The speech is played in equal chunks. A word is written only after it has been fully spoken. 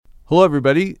Hello,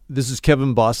 everybody. This is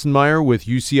Kevin Bossenmeyer with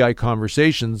UCI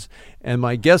Conversations, and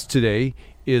my guest today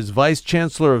is Vice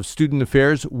Chancellor of Student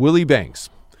Affairs, Willie Banks.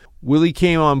 Willie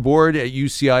came on board at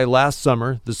UCI last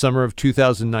summer, the summer of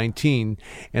 2019,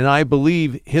 and I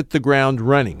believe hit the ground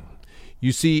running.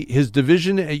 You see, his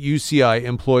division at UCI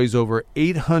employs over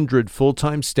 800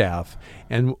 full-time staff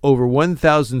and over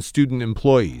 1,000 student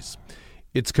employees.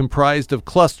 It's comprised of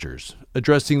clusters,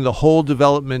 addressing the whole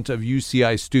development of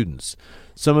UCI students.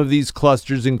 Some of these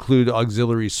clusters include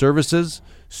auxiliary services,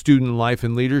 student life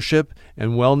and leadership,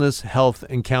 and wellness, health,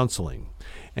 and counseling.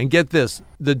 And get this,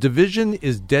 the division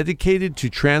is dedicated to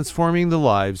transforming the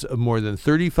lives of more than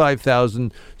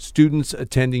 35,000 students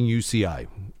attending UCI.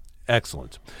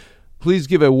 Excellent. Please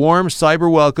give a warm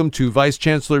cyber welcome to Vice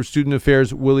Chancellor of Student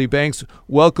Affairs, Willie Banks.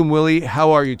 Welcome, Willie.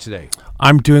 How are you today?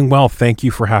 I'm doing well. Thank you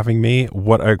for having me.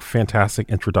 What a fantastic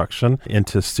introduction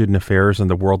into student affairs and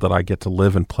the world that I get to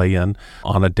live and play in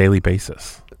on a daily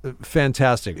basis.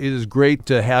 Fantastic. It is great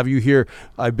to have you here.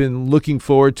 I've been looking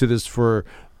forward to this for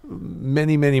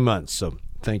many, many months, so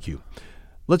thank you.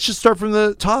 Let's just start from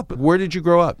the top. Where did you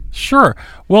grow up? Sure.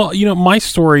 Well, my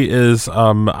story is,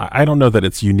 I don't know that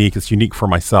it's unique. It's unique for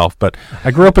myself, but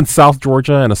I grew up in South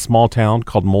Georgia in a small town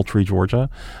called Moultrie, Georgia,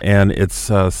 and it's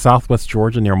southwest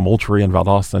Georgia near Moultrie and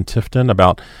Valdosta and Tifton,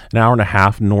 about an hour and a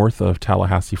half north of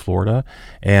Tallahassee, Florida.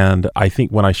 And I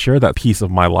think when I share that piece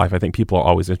of my life, I think people are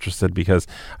always interested because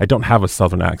I don't have a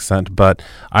Southern accent, but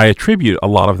I attribute a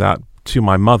lot of that to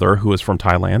my mother, who is from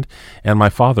Thailand, and my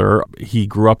father. He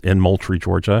grew up in Moultrie,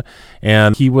 Georgia,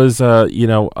 and he was, a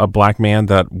black man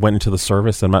that went into the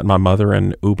service and met my mother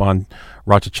in Ubon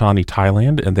Ratchathani,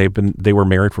 Thailand, and they were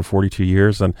married for 42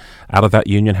 years, and out of that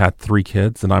union had 3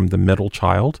 kids, and I'm the middle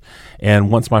child.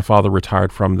 And once my father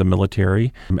retired from the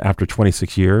military, after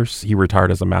 26 years, he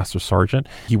retired as a master sergeant.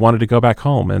 He wanted to go back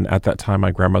home, and at that time,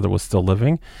 my grandmother was still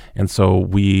living, and so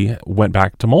we went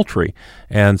back to Moultrie,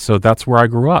 and so that's where I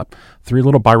grew up. 3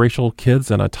 little biracial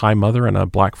kids and a Thai mother and a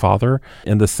black father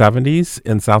in the 70s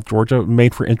in South Georgia,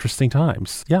 made for interesting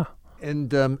times. Yeah.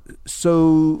 And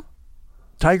so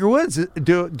Tiger Woods,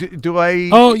 do I?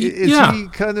 Oh, is yeah. he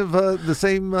kind of the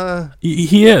same?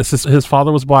 He is. His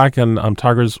father was black, and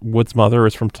Tiger Woods' mother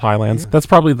is from Thailand. Yeah. That's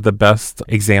probably the best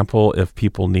example if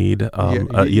people need, Yeah,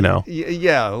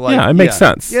 it makes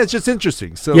sense. Yeah, it's just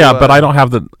interesting. So but I don't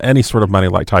have any sort of money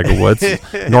like Tiger Woods,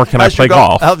 nor can I play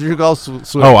golf. How's your golf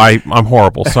swing? Oh, I'm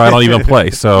horrible, so I don't even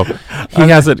play. So he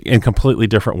has it in completely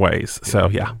different ways. So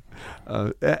yeah.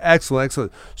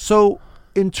 Excellent. So,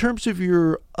 in terms of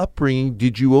your upbringing,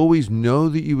 did you always know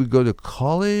that you would go to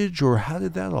college, or how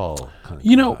did that all come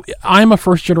about? I'm a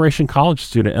first-generation college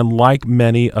student, and like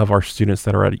many of our students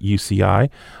that are at UCI,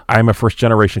 I'm a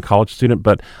first-generation college student,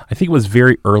 but I think it was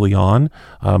very early on.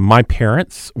 My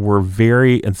parents were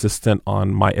very insistent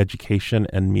on my education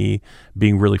and me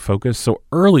being really focused. So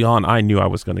early on, I knew I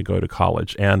was going to go to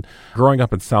college. And growing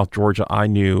up in South Georgia, I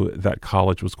knew that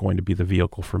college was going to be the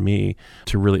vehicle for me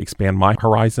to really expand my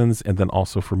horizons, and then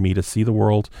also for me to see the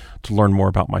world, to learn more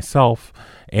about myself,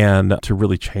 and to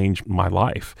really change my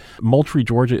life. Moultrie,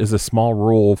 Georgia is a small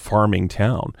rural farming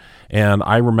town. And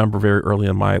I remember very early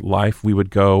in my life, we would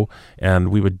go and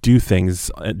we would do things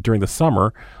during the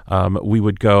summer. We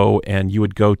would go and you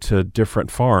would go to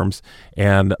different farms,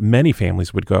 and many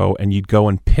families would go and you'd go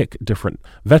and pick different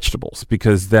vegetables,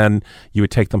 because then you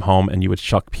would take them home and you would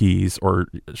shuck peas or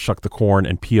shuck the corn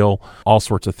and peel all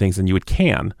sorts of things, and you would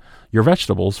can your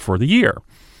vegetables for the year.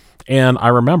 And I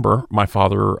remember my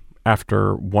father,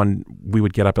 we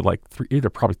would get up at like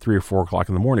probably 3 or 4 o'clock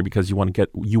in the morning, because you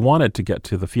wanted to get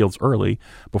to the fields early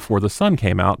before the sun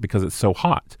came out, because it's so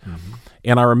hot. Mm-hmm.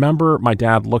 And I remember my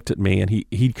dad looked at me, and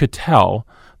he could tell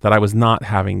that I was not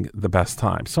having the best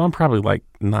time. So I'm probably like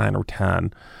 9 or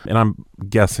 10, and I'm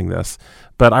guessing this.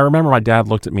 But I remember my dad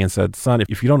looked at me and said, "Son,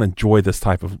 if you don't enjoy this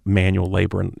type of manual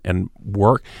labor and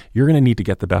work, you're going to need to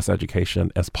get the best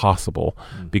education as possible,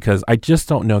 because I just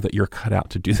don't know that you're cut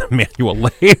out to do the manual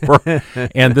labor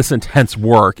and this intense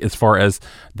work as far as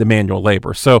the manual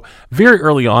labor." So very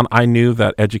early on, I knew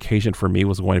that education for me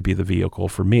was going to be the vehicle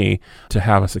for me to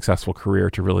have a successful career,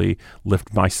 to really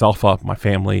lift myself up, my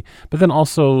family. But then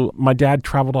also, my dad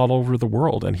traveled all over the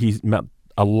world, and he met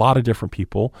a lot of different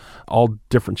people, all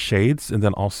different shades, and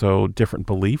then also different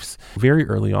beliefs. Very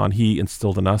early on, he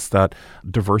instilled in us that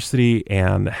diversity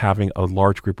and having a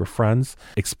large group of friends,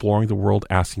 exploring the world,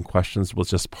 asking questions was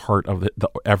just part of the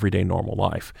everyday normal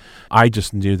life. I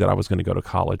just knew that I was going to go to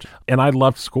college, and I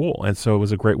loved school, and so it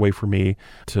was a great way for me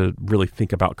to really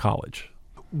think about college.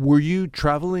 Were you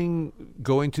traveling,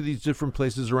 going to these different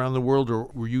places around the world, or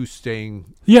were you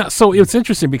staying? Yeah, so it's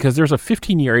interesting because there's a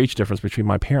 15-year age difference between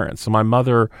my parents. So my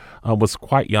mother was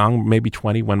quite young, maybe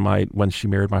 20 when she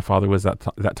married. My father was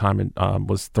that time and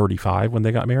was 35 when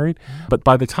they got married. But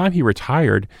by the time he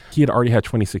retired, he had already had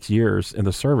 26 years in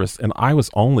the service, and I was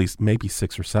only maybe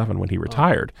 6 or 7 when he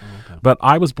retired. Okay. But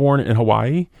I was born in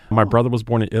Hawaii. My brother was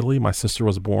born in Italy. My sister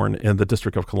was born in the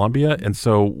District of Columbia, and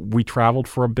so we traveled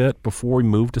for a bit before we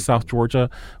moved to South Georgia.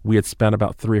 We had spent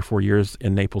about 3 or 4 years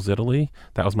in Naples, Italy.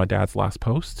 That was my dad's last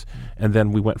post. And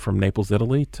then we went from Naples,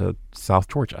 Italy to South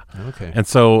Georgia. Okay. And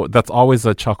so that's always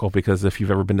a chuckle because if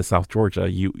you've ever been to South Georgia,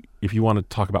 if you want to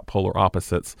talk about polar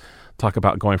opposites, talk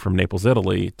about going from Naples,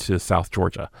 Italy to South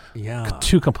Georgia. Yeah.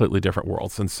 2 completely different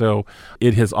worlds. And so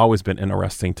it has always been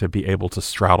interesting to be able to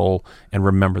straddle and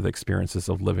remember the experiences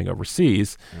of living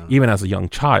overseas, even as a young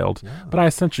child. Yeah. But I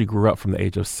essentially grew up from the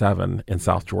age of 7 in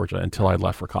South Georgia until I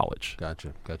left for college.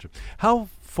 Gotcha. How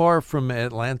far from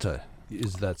Atlanta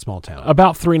is that small town?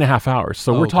 About 3.5 hours.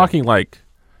 So we're Okay. talking like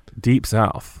deep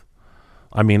south.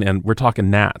 I mean, and we're talking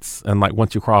gnats. And like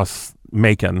once you cross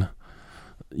Macon,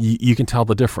 you can tell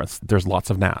the difference. There's lots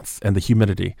of gnats and the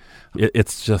humidity.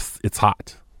 It's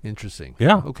hot. Interesting.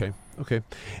 Yeah. Okay.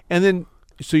 And then,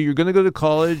 so you're going to go to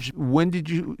college. When did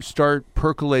you start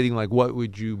percolating? Like, what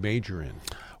would you major in?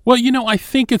 Well, I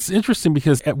think it's interesting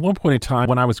because at one point in time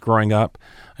when I was growing up,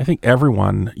 I think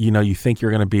everyone, you think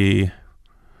you're going to be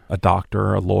a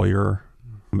doctor, a lawyer.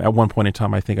 At one point in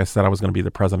time, I think I said I was going to be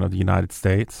the president of the United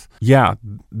States. Yeah,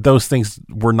 those things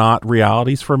were not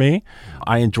realities for me.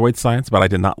 I enjoyed science, but I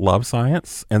did not love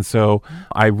science. And so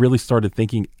I really started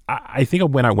thinking, I think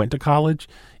when I went to college,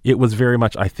 it was very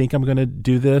much, I think I'm going to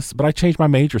do this, but I changed my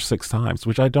major 6 times,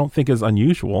 which I don't think is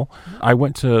unusual. I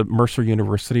went to Mercer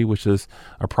University, which is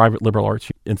a private liberal arts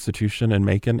institution in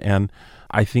Macon, and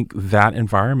I think that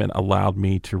environment allowed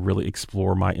me to really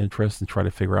explore my interests and try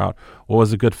to figure out what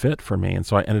was a good fit for me. And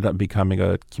so I ended up becoming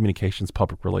a communications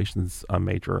public relations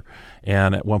major.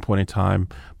 And at one point in time,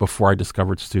 before I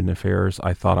discovered student affairs,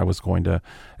 I thought I was going to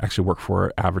actually work for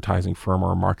an advertising firm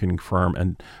or a marketing firm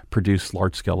and produce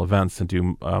large-scale events and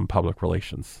do public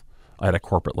relations at a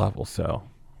corporate level. So,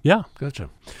 yeah. Gotcha.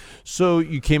 So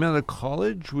you came out of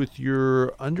college with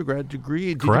your undergrad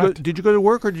degree. Correct. Did you go to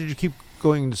work or did you keep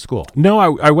going to school? No,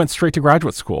 I went straight to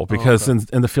graduate school because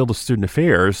in the field of student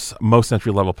affairs, most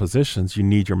entry-level positions, you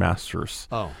need your master's.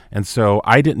 Oh. And so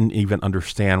I didn't even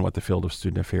understand what the field of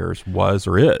student affairs was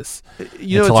or is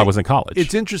until I was in college.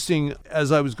 It's interesting,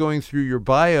 as I was going through your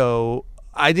bio,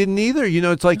 I didn't either.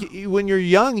 It's like when you're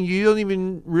young, you don't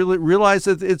even really realize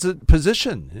that it's a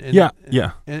position. And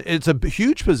it's a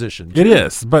huge position, too. It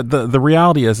is. But the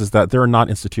reality is that there are not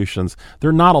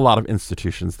a lot of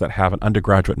institutions that have an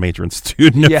undergraduate major in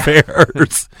student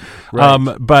affairs.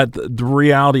 Right. But the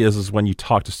reality is when you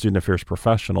talk to student affairs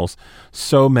professionals,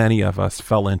 so many of us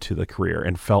fell into the career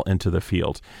and fell into the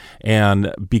field.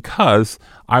 And because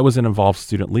I was an involved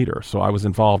student leader, so I was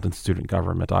involved in student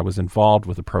government. I was involved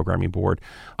with the programming board.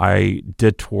 I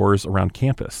did tours around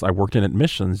campus. I worked in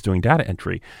admissions doing data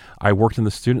entry. I worked in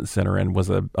the student center and was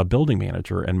a building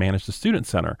manager and managed the student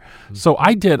center. Mm-hmm. So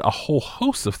I did a whole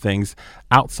host of things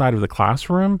outside of the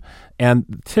classroom.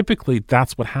 And typically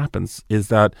that's what happens is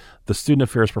that the student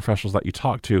affairs professionals that you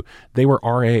talk to, they were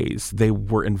RAs. They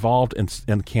were involved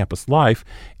in campus life.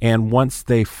 And once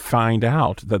they find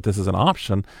out that this is an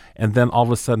option, and then all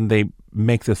of a sudden they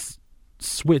make this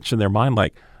switch in their mind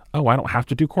like, oh, I don't have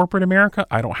to do corporate America.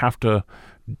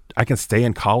 I can stay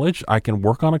in college. I can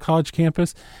work on a college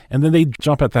campus. And then they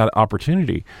jump at that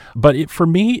opportunity. But for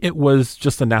me, it was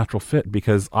just a natural fit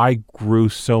because I grew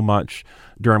so much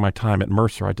during my time at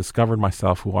Mercer. I discovered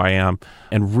myself, who I am,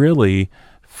 and really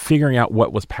figuring out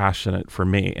what was passionate for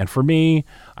me. And for me,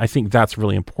 I think that's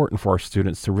really important for our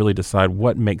students to really decide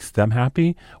what makes them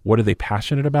happy, what are they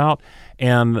passionate about,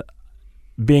 and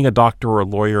being a doctor or a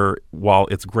lawyer, while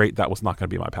it's great, that was not going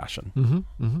to be my passion.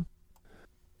 Mm-hmm, mm-hmm.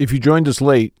 If you joined us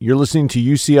late, you're listening to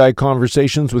UCI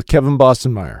Conversations with Kevin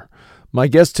Bossenmeyer. My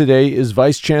guest today is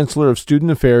Vice Chancellor of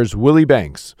Student Affairs, Willie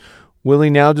Banks.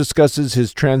 Willie now discusses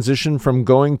his transition from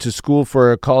going to school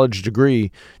for a college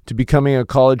degree to becoming a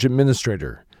college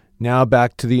administrator. Now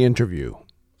back to the interview.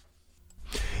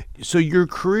 So your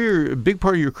career, a big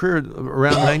part of your career,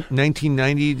 around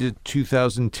 1990 to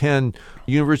 2010,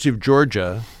 University of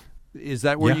Georgia, Is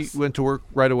that where Yes. you went to work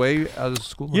right away out of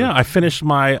school? Yeah, I finished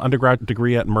my undergraduate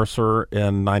degree at Mercer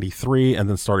in 93 and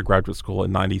then started graduate school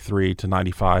in 93 to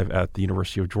 95 at the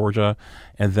University of Georgia,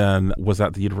 and then was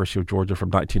at the University of Georgia from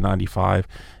 1995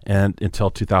 and until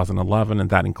 2011, and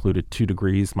that included 2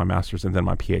 degrees, my master's and then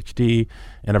my PhD,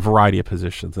 and a variety of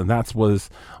positions. And that was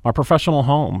my professional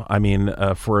home,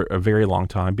 for a very long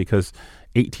time, because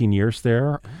 18 years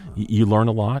there, you learn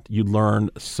a lot. You learn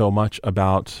so much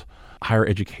about higher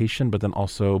education, but then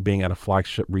also being at a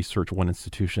flagship Research One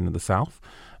institution in the South.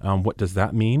 What does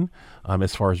that mean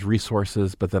as far as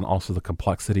resources, but then also the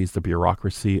complexities, the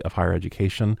bureaucracy of higher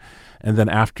education? And then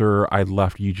after I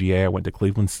left UGA, I went to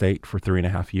Cleveland State for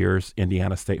 3.5 years,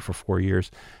 Indiana State for 4 years,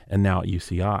 and now at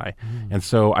UCI. And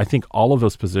so I think all of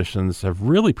those positions have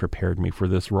really prepared me for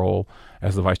this role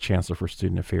as the Vice Chancellor for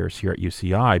Student Affairs here at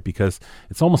UCI, because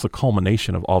it's almost a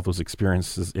culmination of all those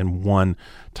experiences in one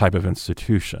type of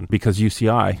institution. Because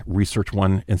UCI, Research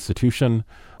One institution,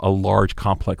 a large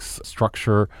complex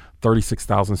structure,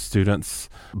 36,000 students,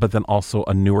 but then also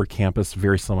a newer campus,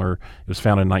 very similar. It was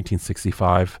founded in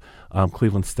 1965.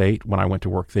 Cleveland State, when I went to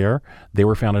work there, they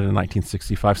were founded in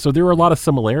 1965. So there were a lot of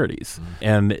similarities,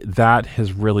 and that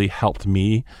has really helped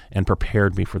me and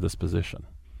prepared me for this position.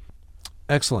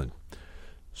 Excellent.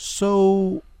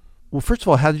 So, well, first of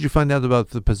all, how did you find out about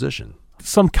the position?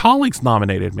 Some colleagues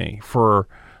nominated me for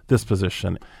this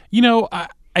position.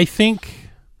 I think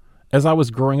as I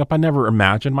was growing up, I never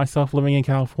imagined myself living in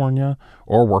California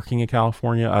or working in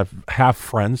California. I have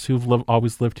friends who've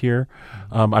always lived here.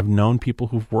 I've known people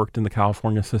who've worked in the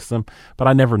California system, but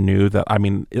I never knew that.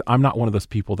 I'm not one of those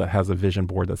people that has a vision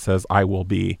board that says I will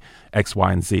be X,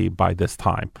 Y, and Z by this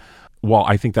time. While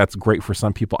I think that's great for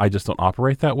some people, I just don't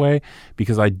operate that way,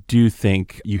 because I do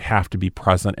think you have to be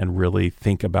present and really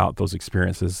think about those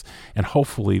experiences, and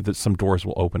hopefully that some doors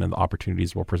will open and the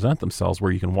opportunities will present themselves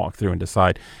where you can walk through and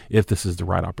decide if this is the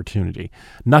right opportunity.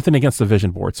 Nothing against the vision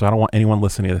board, so I don't want anyone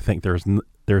listening to think there's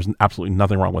absolutely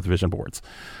nothing wrong with vision boards.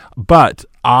 But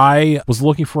I was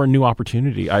looking for a new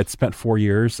opportunity. I had spent 4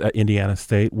 years at Indiana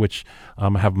State, which I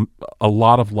have a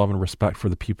lot of love and respect for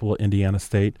the people at Indiana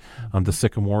State, the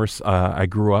Sycamores. I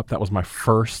grew up. That was my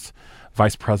first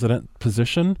vice president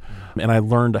position, and I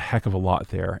learned a heck of a lot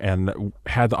there and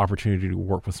had the opportunity to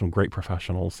work with some great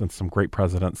professionals and some great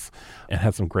presidents, and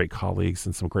had some great colleagues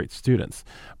and some great students.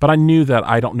 But I knew that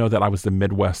I don't know that I was the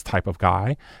Midwest type of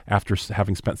guy after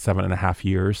having spent 7.5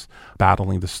 years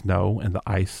battling the snow and the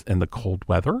ice and the cold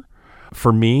weather.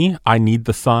 For me, I need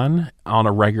the sun on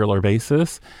a regular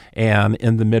basis. And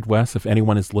in the Midwest, if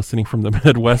anyone is listening from the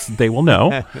Midwest, they will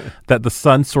know that the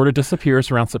sun sort of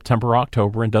disappears around September,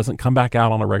 October, and doesn't come back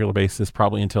out on a regular basis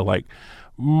probably until like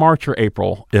March or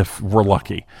April, if we're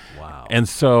lucky. Wow. And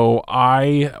so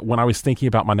when I was thinking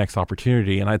about my next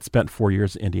opportunity, and I'd spent 4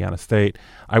 years at Indiana State,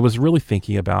 I was really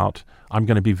thinking about, I'm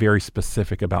going to be very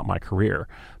specific about my career,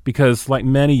 because like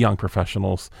many young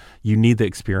professionals, you need the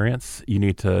experience, you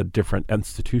need to different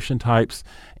institution types,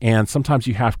 and sometimes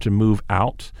you have to move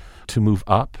out to move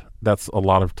up. That's a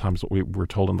lot of times what we were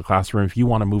told in the classroom. If you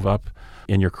want to move up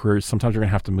in your career, sometimes you're going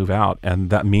to have to move out, and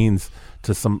that means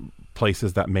to some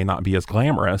places that may not be as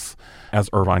glamorous as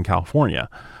Irvine, California.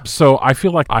 So I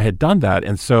feel like I had done that.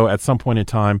 And so at some point in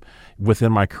time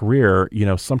within my career,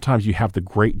 sometimes you have the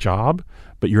great job,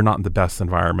 but you're not in the best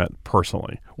environment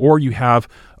personally. Or you have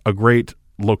a great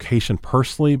location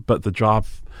personally, but the job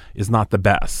is not the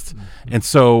best. And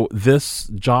so this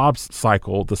job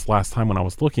cycle, this last time when I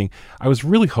was looking, I was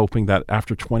really hoping that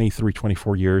after 23,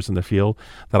 24 years in the field,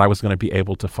 that I was going to be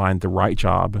able to find the right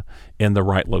job in the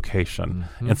right location.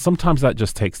 And sometimes that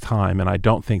just takes time. And I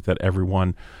don't think that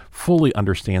everyone fully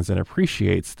understands and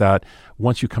appreciates that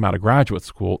once you come out of graduate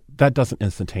school, that doesn't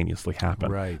instantaneously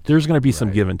happen. Right. There's going to be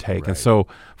some give and take. And so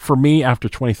for me, after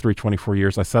 23, 24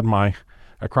 years,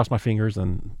 I crossed my fingers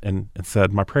and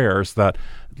said my prayers that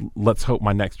let's hope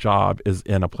my next job is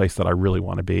in a place that I really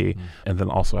want to be, and then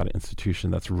also at an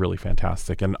institution that's really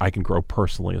fantastic and I can grow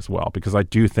personally as well, because I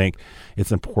do think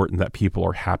it's important that people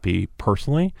are happy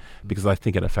personally, because I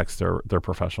think it affects their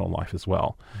professional life as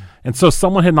well. And so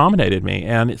someone had nominated me,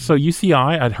 and so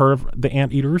UCI, I'd heard of the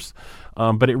Anteaters,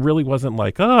 but it really wasn't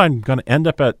like, I'm going to end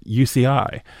up at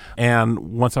UCI. And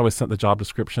once I was sent the job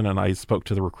description and I spoke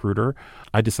to the recruiter,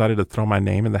 I decided to throw my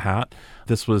name in the hat.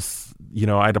 This was,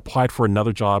 I'd applied for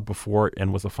another job before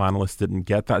and was a finalist, didn't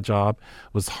get that job,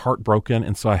 was heartbroken.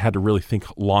 And so I had to really think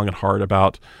long and hard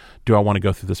about, do I want to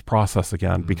go through this process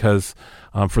again? Because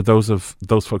for those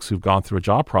folks who've gone through a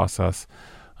job process,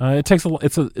 It takes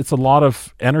it's a lot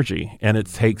of energy, and it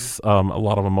takes a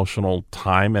lot of emotional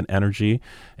time and energy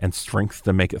and strength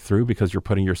to make it through because you're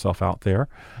putting yourself out there.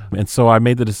 And so I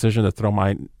made the decision to throw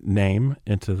my name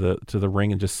into the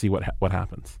ring and just see what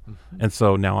happens. And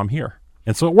so now I'm here,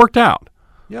 and so it worked out.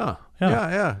 Yeah.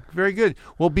 Very good.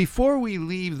 Well, before we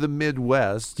leave the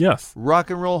Midwest, Yes.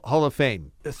 Rock and Roll Hall of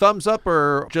Fame, thumbs up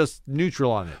or just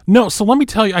neutral on it? No, so let me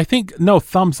tell you, I think, no,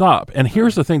 thumbs up. And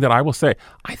here's the thing that I will say.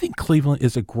 I think Cleveland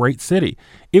is a great city.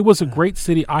 It was a great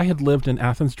city. I had lived in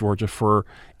Athens, Georgia for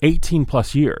 18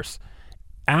 plus years.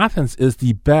 Athens is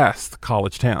the best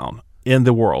college town in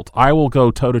the world. I will go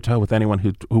toe-to-toe with anyone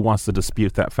who wants to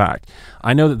dispute that fact.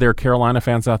 I know that there are Carolina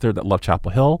fans out there that love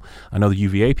Chapel Hill. I know the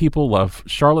UVA people love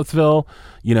Charlottesville,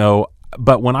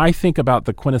 but when I think about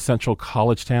the quintessential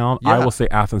college town, I will say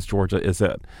Athens, Georgia is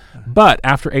it. But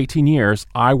after 18 years,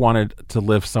 I wanted to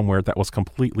live somewhere that was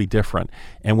completely different.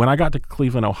 And when I got to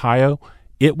Cleveland, Ohio,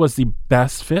 it was the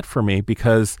best fit for me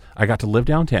because I got to live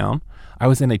downtown. I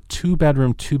was in a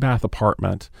 2-bedroom, 2-bath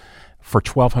apartment for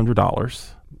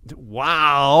 $1,200.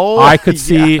 Wow. I could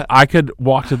see, I could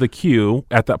walk to the Q.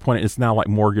 At that point, it's now like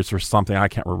Mortgage or something. I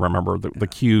can't remember the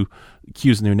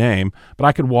Q's new name, but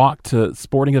I could walk to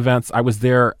sporting events. I was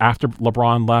there after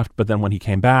LeBron left, but then when he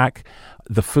came back,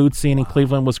 the food scene in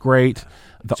Cleveland was great.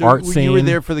 The art scene. You were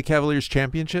there for the Cavaliers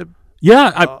championship?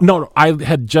 Yeah, I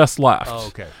had just left. Oh,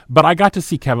 okay. But I got to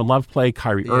see Kevin Love play,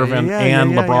 Kyrie Irving,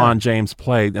 and LeBron James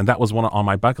play, and that was one on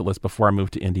my bucket list before I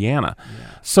moved to Indiana.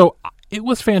 Yeah. So it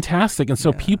was fantastic. And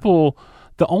so people,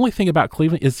 the only thing about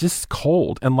Cleveland is just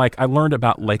cold. And like I learned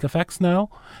about lake effect snow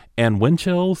and wind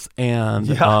chills, and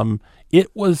it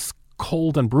was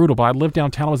cold and brutal. But I lived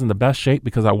downtown. I was in the best shape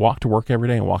because I walked to work every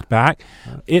day and walked back.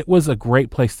 It was a great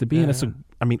place to be. And it's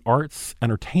arts,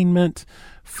 entertainment,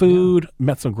 food,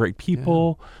 met some great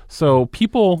people. So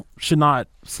people should not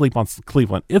sleep on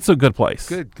Cleveland. It's a good place.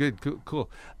 Good, cool.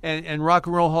 And Rock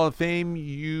and Roll Hall of Fame,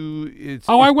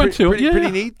 I went to it. Pretty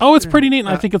neat. Oh, it's pretty neat. And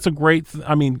I think it's a great,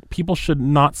 people should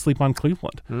not sleep on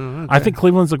Cleveland. Okay. I think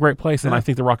Cleveland's a great place, and I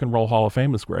think the Rock and Roll Hall of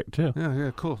Fame is great too. Yeah,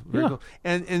 cool. Very cool.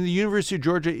 And the University of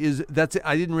Georgia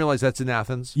I didn't realize that's in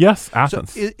Athens. Yes,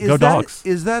 Athens. So Go Dogs.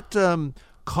 Is that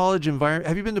college environment?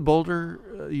 Have you been to Boulder?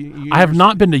 I have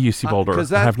not been to UC Boulder.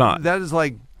 I have not. That is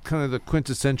like kind of the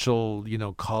quintessential,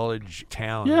 college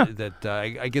town. That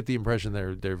I get the impression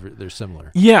they're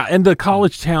similar. Yeah, and the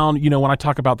college town. When I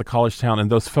talk about the college town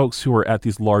and those folks who are at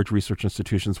these large research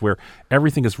institutions where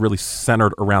everything is really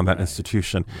centered around that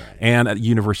institution. Right. And at the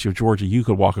University of Georgia, you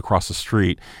could walk across the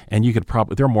street and you could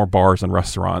there are more bars and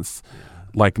restaurants.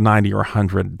 Like 90 or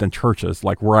 100 than churches,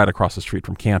 like right across the street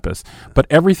from campus. But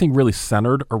everything really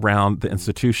centered around the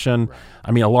institution.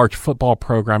 Right. A large football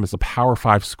program is a Power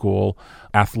 5 school.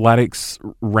 Athletics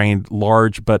reigned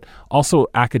large, but also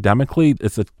academically,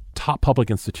 it's a top public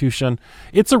institution.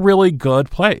 It's a really good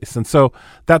place. And so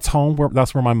that's home.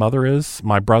 That's where my mother is.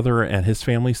 My brother and his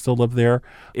family still live there.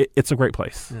 It's a great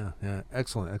place. Yeah.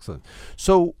 Excellent.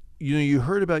 So, you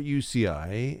heard about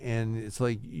UCI, and it's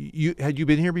like, had you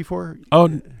been here before?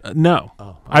 Oh, no.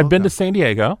 I've been to San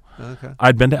Diego. Okay.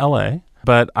 I'd been to L.A.,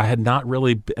 but I had not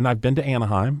really, and I've been to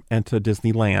Anaheim and to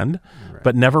Disneyland,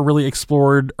 but never really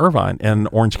explored Irvine and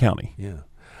Orange County. Yeah.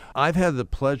 I've had the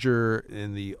pleasure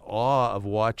and the awe of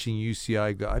watching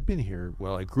UCI go. I've been here,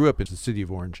 I grew up in the city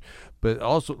of Orange, but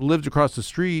also lived across the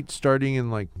street starting in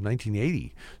like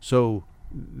 1980. So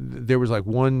there was like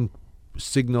one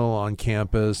signal on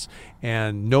campus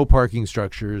and no parking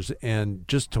structures, and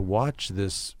just to watch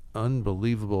this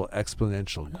unbelievable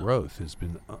exponential growth has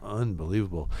been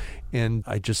unbelievable, and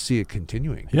I just see it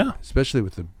continuing, especially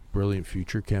with the Brilliant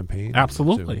Future campaign.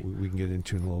 Absolutely. So we can get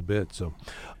into in a little bit.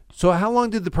 So how long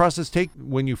did the process take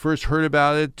when you first heard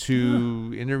about it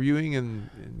to interviewing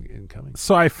and coming?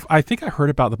 So I think I heard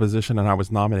about the position and I was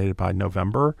nominated by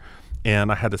November,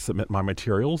 and I had to submit my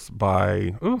materials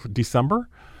by December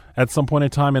at some point in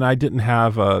time, and I didn't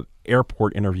have a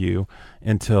airport interview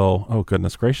until,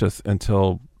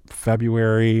 until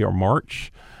February or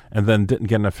March, and then didn't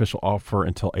get an official offer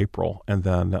until April, and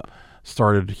then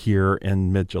started here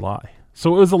in mid-July.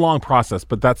 So it was a long process,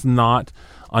 but that's not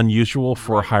unusual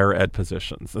for higher ed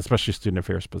positions, especially student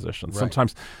affairs positions. Right.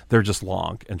 Sometimes they're just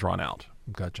long and drawn out.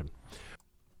 Gotcha.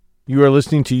 You are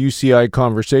listening to UCI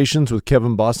Conversations with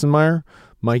Kevin Bossenmeyer.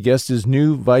 My guest is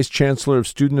new Vice Chancellor of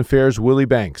Student Affairs, Willie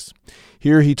Banks.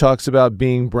 Here he talks about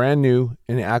being brand new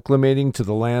and acclimating to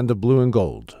the land of blue and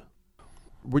gold.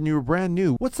 When you were brand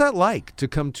new, what's that like to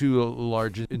come to a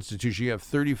large institution? You have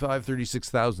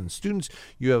 36,000 students.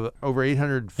 You have over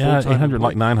 800 full-time. Yeah, 800,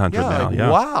 like 900 now.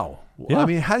 Yeah. Wow.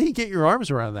 Yeah. How do you get your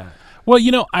arms around that? Well,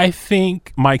 I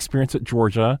think my experience at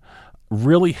Georgia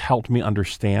really helped me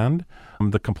understand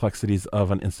the complexities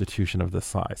of an institution of this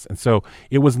size. And so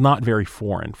it was not very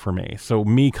foreign for me. So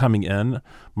me coming in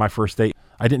my first day,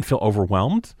 I didn't feel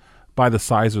overwhelmed by the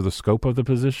size or the scope of the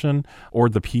position or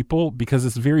the people, because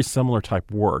it's very similar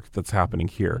type work that's happening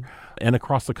here and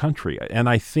across the country. And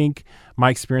I think my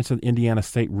experience at Indiana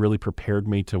State really prepared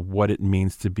me to what it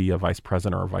means to be a vice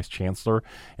president or a vice chancellor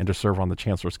and to serve on the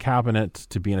chancellor's cabinet,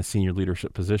 to be in a senior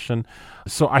leadership position.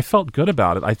 So I felt good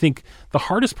about it. I think the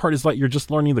hardest part is like you're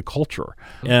just learning the culture,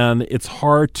 and it's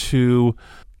hard to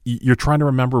you're trying to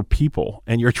remember people,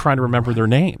 and you're trying to remember their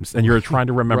names, and you're trying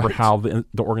to remember how the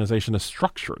organization is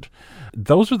structured.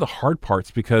 Those are the hard parts,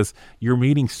 because you're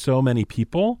meeting so many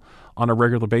people on a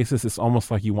regular basis. It's almost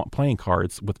like you want playing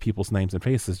cards with people's names and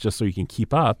faces just so you can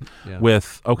keep up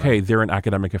with, they're in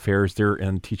academic affairs, they're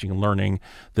in teaching and learning,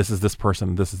 this is this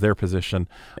person, this is their position.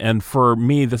 And for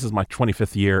me, this is my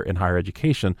 25th year in higher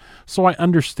education, so I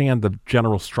understand the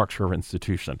general structure of an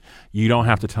institution. You don't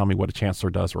have to tell me what a chancellor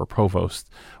does, or a provost,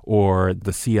 or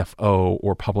the CFO,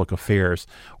 or public affairs,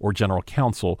 or general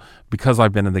counsel, because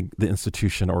I've been in the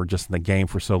institution or just in the game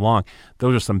for so long.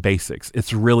 Those are some basics.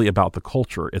 It's really about the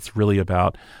culture. It's really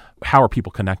about how are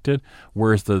people connected,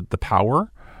 where's the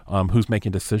power, who's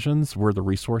making decisions, where are the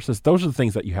resources. Those are the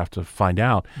things that you have to find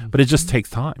out, but it just takes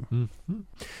time.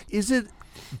 Is it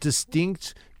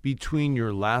distinct between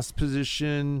your last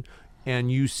position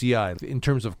and UCI in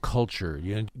terms of culture?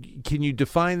 Can you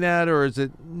define that, or is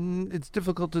it? It's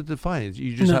difficult to define.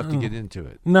 You just have to get into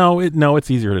it. No,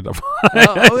 it's easier to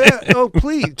define.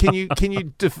 Please, can you?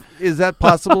 Is that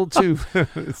possible to?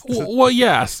 Well,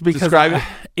 yes, because describe it.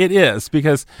 It is,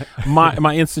 because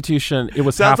my institution, it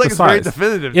was half like the size. Sounds like it's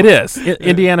very definitive. It is.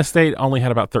 Indiana State only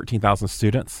had about 13,000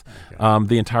 students. Okay.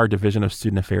 The entire division of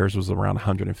student affairs was around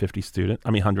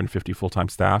 150 full-time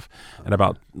staff, and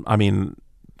about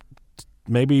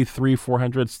maybe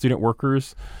 300-400 student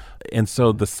workers. And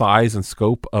so the size and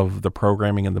scope of the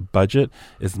programming and the budget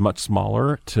is much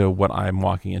smaller to what I'm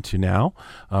walking into now,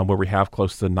 where we have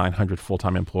close to 900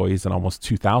 full-time employees and almost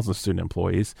 2,000 student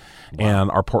employees. Wow.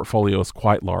 And our portfolio is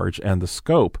quite large, and the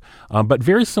scope, but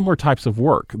very similar types of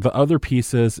work. The other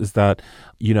piece is that,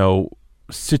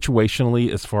 situationally,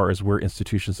 as far as where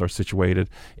institutions are situated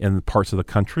in parts of the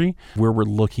country, where we're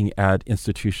looking at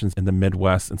institutions in the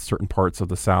Midwest and certain parts of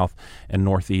the South and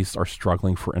Northeast are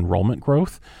struggling for enrollment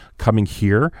growth. Coming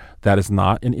here, that is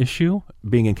not an issue,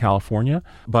 being in California.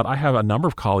 But I have a number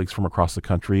of colleagues from across the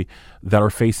country that are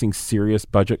facing serious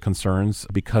budget concerns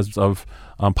because of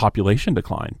population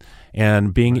decline.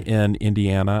 And being in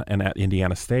Indiana and at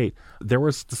Indiana State, there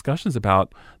was discussions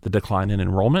about the decline in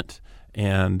enrollment.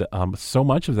 And so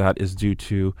much of that is due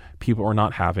to people are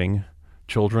not having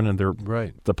children, and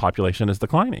the population is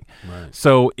declining. Right.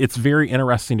 So it's very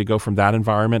interesting to go from that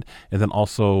environment, and then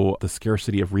also the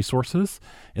scarcity of resources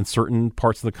in certain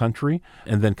parts of the country,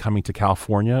 and then coming to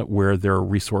California, where their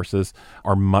resources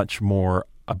are much more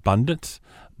abundant,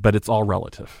 but it's all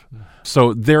relative.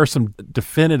 So there are some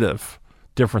definitive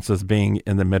differences being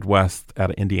in the Midwest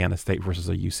at Indiana State versus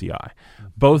a UCI.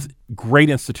 Both great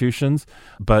institutions,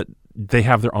 but they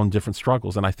have their own different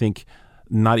struggles. And I think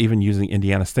not even using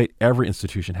Indiana State, every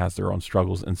institution has their own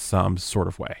struggles in some sort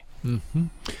of way. Mm-hmm.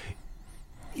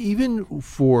 Even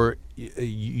for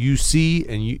UC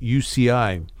and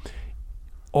UCI,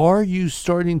 are you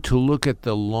starting to look at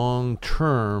the long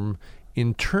term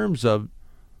in terms of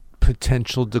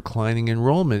potential declining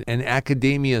enrollment and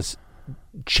academia's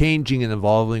changing and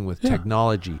evolving with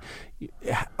technology?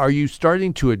 Are you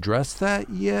starting to address that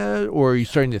yet, or are you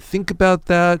starting to think about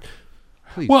that?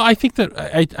 Please. Well, I think that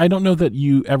I don't know that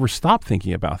you ever stop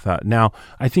thinking about that. Now,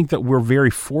 I think that we're very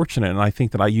fortunate, and I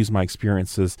think that I use my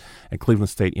experiences at Cleveland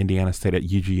State, Indiana State, at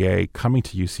UGA, coming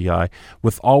to UCI,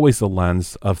 with always the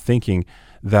lens of thinking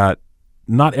that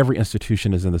not every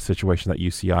institution is in the situation that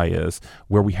UCI is,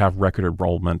 where we have record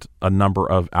enrollment, a number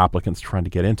of applicants trying to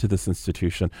get into this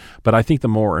institution. But I think the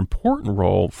more important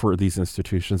role for these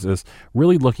institutions is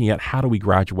really looking at how do we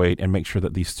graduate and make sure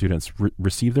that these students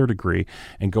receive their degree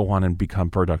and go on and become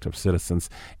productive citizens.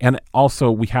 And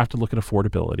also, we have to look at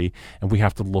affordability, and we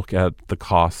have to look at the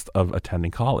cost of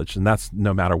attending college. And that's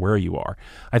no matter where you are.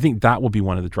 I think that will be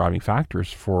one of the driving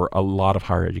factors for a lot of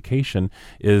higher education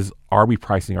is, are we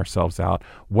pricing ourselves out?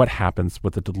 What happens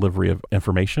with the delivery of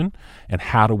information? And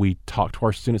how do we talk to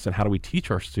our students, and how do we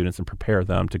teach our students and prepare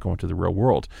them to go into the real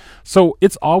world? So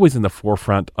it's always in the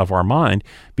forefront of our mind,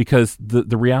 because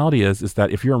the reality is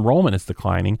that if your enrollment is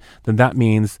declining, then that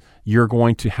means you're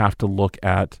going to have to look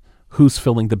at who's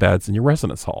filling the beds in your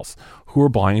residence halls, who are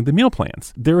buying the meal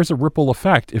plans. There is a ripple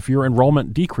effect. If your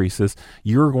enrollment decreases,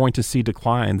 you're going to see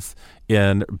declines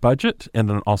in budget and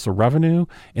then also revenue.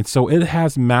 And so it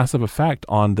has massive effect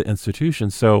on the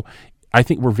institution. So I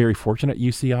think we're very fortunate at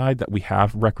UCI that we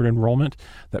have record enrollment,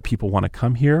 that people want to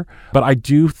come here. But I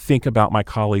do think about my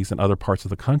colleagues in other parts of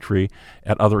the country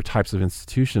at other types of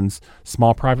institutions,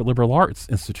 small private liberal arts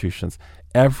institutions.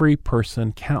 Every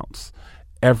person counts.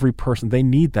 Every person, they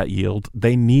need that yield.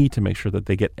 They need to make sure that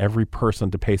they get every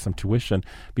person to pay some tuition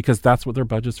because that's what their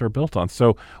budgets are built on.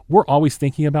 So we're always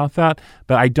thinking about that,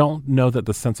 but I don't know that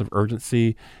the sense of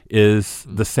urgency is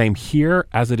the same here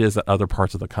as it is at other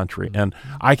parts of the country. And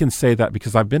I can say that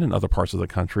because I've been in other parts of the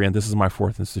country, and this is my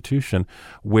fourth institution,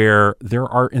 where there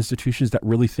are institutions that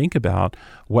really think about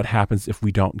what happens if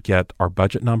we don't get our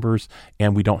budget numbers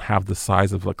and we don't have the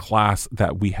size of a class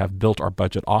that we have built our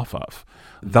budget off of.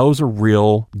 Those are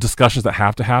real discussions that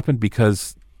have to happen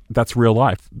because that's real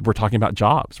life. We're talking about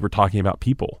jobs. We're talking about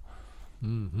people.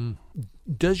 Mm-hmm.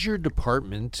 Does your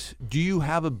department, do you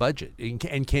have a budget?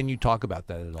 And can you talk about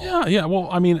that at all? Yeah. Well,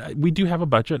 I mean, we do have a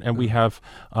budget, and we have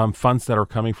funds that are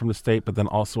coming from the state, but then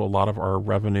also a lot of our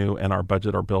revenue and our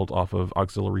budget are built off of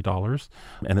auxiliary dollars,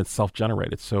 and it's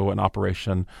self-generated. So an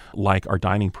operation like our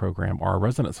dining program or our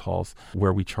residence halls,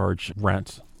 where we charge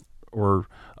rent or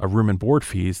a room and board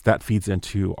fees, that feeds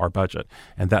into our budget,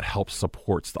 and that helps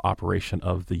supports the operation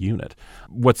of the unit.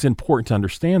 What's important to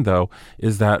understand, though,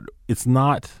 is that it's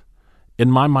not,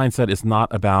 in my mindset, it's not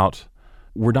about,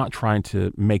 we're not trying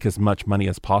to make as much money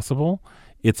as possible.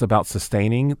 It's about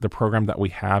sustaining the program that we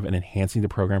have and enhancing the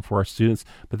program for our students,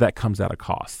 but that comes at a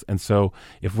cost. And so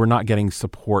if we're not getting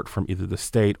support from either the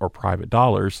state or private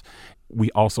dollars,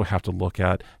 we also have to look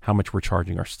at how much we're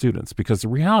charging our students, because the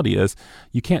reality is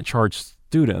you can't charge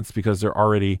students because we're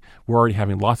already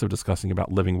having lots of discussing about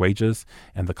living wages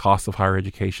and the cost of higher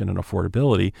education and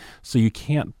affordability. So you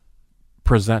can't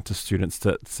present to students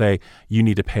to say you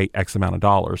need to pay X amount of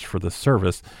dollars for this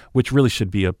service, which really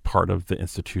should be a part of the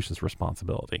institution's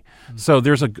responsibility. Mm-hmm. So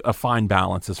there's a fine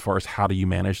balance as far as how do you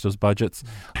manage those budgets,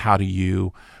 how do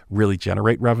you really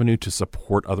generate revenue to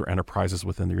support other enterprises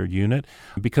within your unit,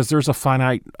 because there's a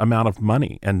finite amount of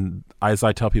money. And as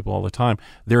I tell people all the time,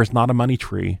 there is not a money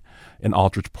tree in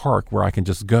Aldrich Park where I can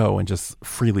just go and just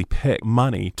freely pick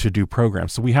money to do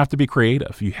programs. So we have to be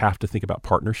creative. You have to think about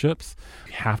partnerships.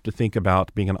 You have to think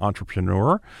about being an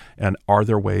entrepreneur, and are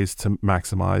there ways to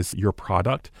maximize your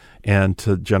product and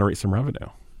to generate some revenue?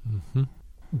 Mm-hmm.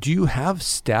 Do you have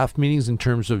staff meetings in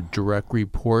terms of direct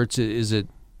reports? Is it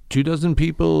 24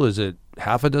 people? Is it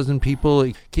half a dozen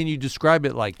people? Can you describe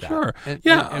it like that? Sure.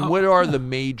 And what are the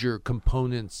major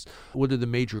components? What are the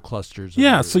major clusters?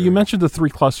 So you mentioned the three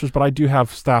clusters, but I do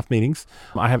have staff meetings.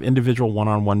 I have individual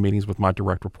one-on-one meetings with my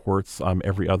direct reports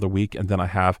every other week, and then I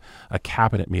have a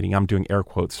cabinet meeting. I'm doing air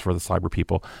quotes for the cyber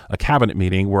people. A cabinet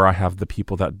meeting where I have the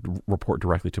people that report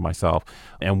directly to myself,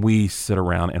 and we sit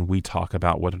around and we talk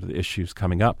about what are the issues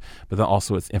coming up, but then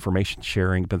also it's information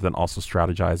sharing, but then also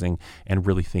strategizing and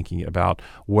really thinking about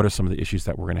what are some of the issues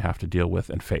that we're going to have to deal with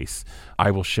and face.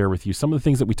 I will share with you some of the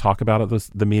things that we talk about at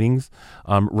the meetings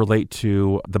relate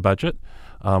to the budget.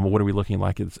 What are we looking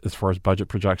like as far as budget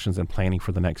projections and planning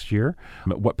for the next year?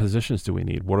 What positions do we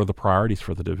need? What are the priorities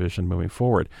for the division moving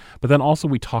forward? But then also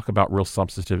we talk about real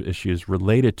substantive issues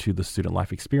related to the student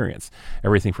life experience,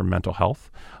 everything from mental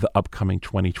health, the upcoming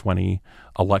 2020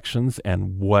 elections,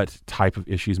 and what type of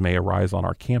issues may arise on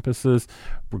our campuses,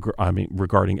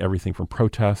 regarding everything from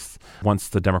protests. Once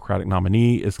the Democratic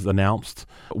nominee is announced,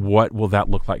 what will that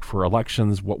look like for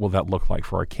elections? What will that look like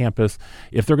for our campus?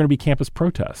 If there are going to be campus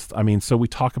protests, so we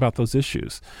talk about those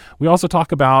issues. We also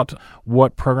talk about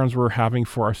what programs we're having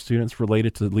for our students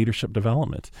related to leadership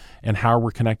development and how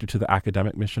we're connected to the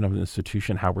academic mission of the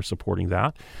institution, how we're supporting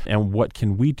that, and what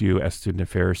can we do as student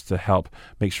affairs to help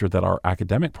make sure that our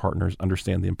academic partners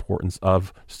understand the importance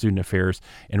of student affairs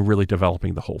and really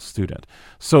developing the whole student.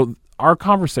 So our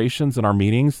conversations and our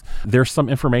meetings, there's some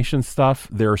information stuff.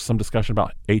 There's some discussion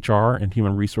about HR and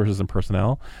human resources and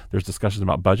personnel. There's discussions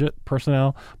about budget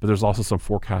personnel, but there's also some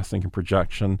forecasting and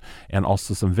projection and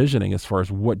also some visioning as far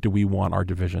as what do we want our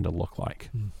division to look like.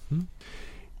 Mm-hmm.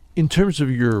 In terms of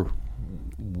your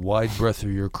wide breadth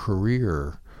of your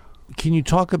career, can you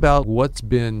talk about what's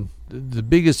been the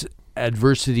biggest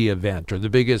adversity event or the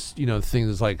biggest, thing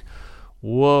that's like,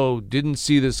 whoa, didn't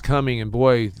see this coming, and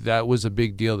boy, that was a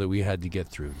big deal that we had to get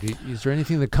through. Is there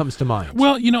anything that comes to mind?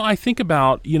 Well, I think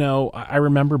about, I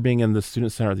remember being in the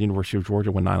Student Center at the University of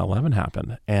Georgia when 9/11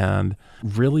 happened, and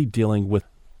really dealing with,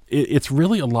 it's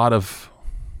really a lot of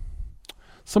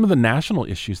some of the national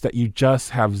issues that you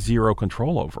just have zero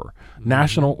control over,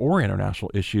 national or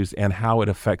international issues, and how it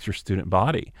affects your student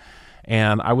body.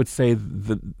 And I would say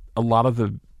that a lot of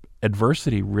the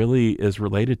adversity really is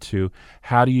related to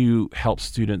how do you help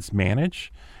students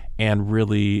manage and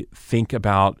really think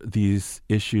about these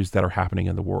issues that are happening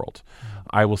in the world.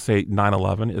 I will say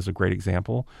 9/11 is a great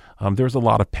example. There's a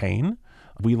lot of pain.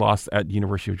 We lost at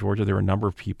University of Georgia. There were a number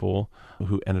of people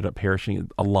who ended up perishing,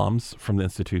 alums from the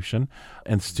institution,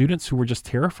 and students who were just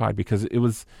terrified because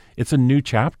it's a new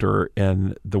chapter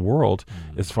in the world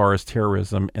as far as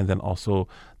terrorism, and then also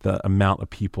the amount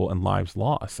of people and lives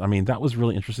lost. I mean, that was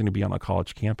really interesting to be on a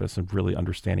college campus and really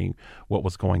understanding what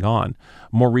was going on.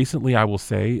 More recently, I will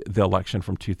say the election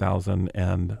from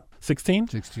 2016,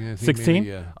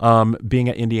 being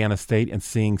at Indiana State and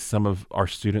seeing some of our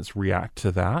students react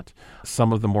to that,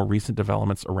 some of the more recent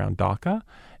developments around DACA,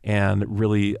 and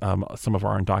really some of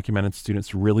our undocumented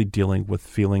students really dealing with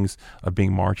feelings of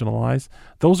being marginalized.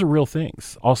 Those are real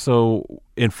things. Also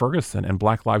in Ferguson and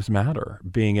Black Lives Matter,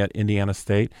 being at Indiana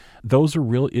State, those are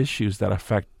real issues that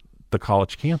affect the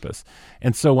college campus.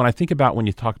 And so when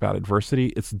you talk about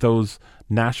adversity, it's those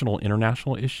national,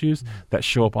 international issues that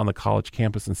show up on the college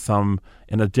campus in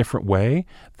a different way,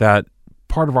 that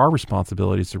part of our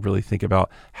responsibility is to really think about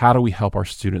how do we help our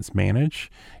students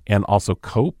manage and also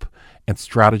cope and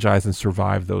strategize and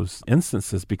survive those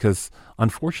instances, because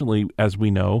unfortunately, as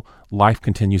we know, life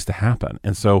continues to happen.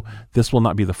 And so this will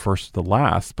not be the first or the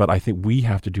last, but I think we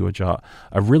have to do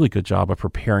a really good job of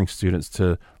preparing students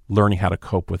to learning how to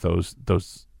cope with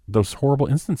those horrible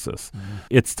instances.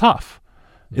 It's tough.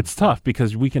 It's tough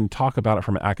because we can talk about it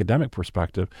from an academic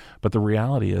perspective, but the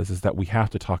reality is that we have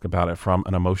to talk about it from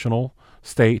an emotional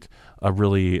state, a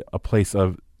place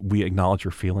of we acknowledge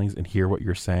your feelings and hear what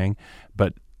you're saying,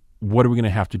 but what are we going to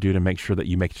have to do to make sure that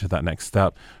you make it to that next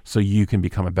step so you can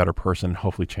become a better person and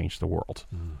hopefully change the world?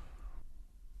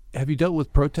 Have you dealt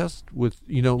with protests,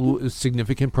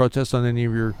 significant protests on any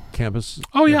of your campuses?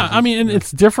 Oh, yeah. I mean, and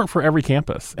it's different for every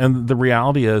campus. And the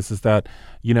reality is that,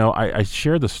 I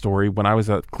shared the story when I was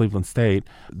at Cleveland State.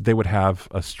 They would have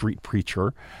a street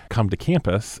preacher come to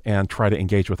campus and try to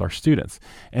engage with our students.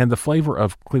 And the flavor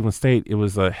of Cleveland State, it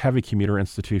was a heavy commuter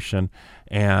institution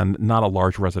and not a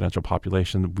large residential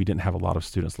population. We didn't have a lot of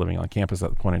students living on campus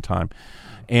at the point in time.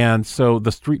 And so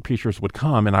the street preachers would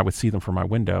come and I would see them from my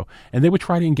window and they would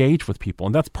try to engage with people.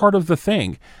 And that's part of the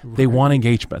thing. Right. They want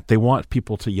engagement. They want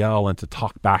people to yell and to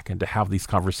talk back and to have these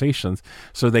conversations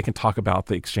so they can talk about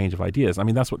the exchange of ideas. I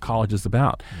mean, that's what college is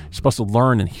about. You're supposed to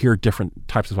learn and hear different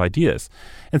types of ideas.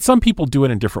 And some people do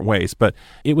it in different ways. But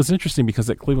it was interesting because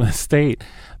at Cleveland State,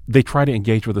 they try to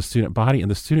engage with the student body,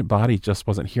 and the student body just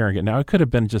wasn't hearing it. Now, it could have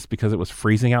been just because it was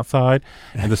freezing outside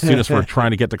and the students were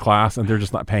trying to get to class and they're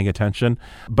just not paying attention.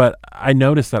 But I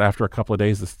noticed that after a couple of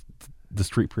days, the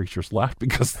street preachers left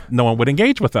because no one would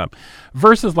engage with them,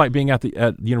 versus like being at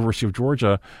the University of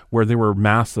Georgia, where there were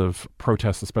massive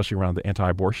protests, especially around the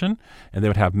anti-abortion, and they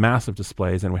would have massive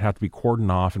displays and would have to be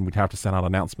cordoned off, and we'd have to send out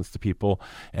announcements to people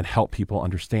and help people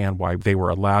understand why they were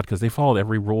allowed, because they followed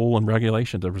every rule and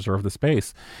regulation to reserve the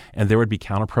space, and there would be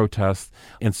counter protests.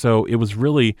 And so it was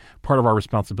really part of our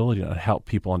responsibility to help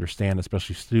people understand,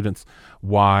 especially students,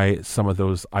 why some of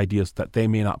those ideas that they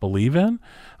may not believe in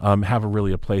have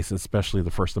a place, especially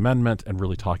the First Amendment, and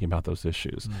really talking about those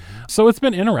issues. So it's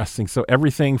been interesting. So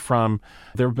everything from,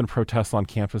 there have been protests on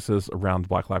campuses around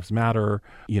Black Lives Matter,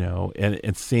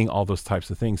 and seeing all those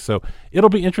types of things. So it'll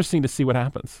be interesting to see what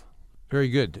happens. Very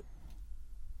good.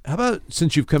 How about,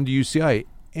 since you've come to UCI,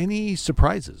 any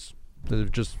surprises that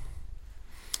have just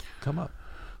come up?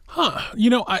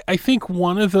 I think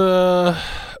one of the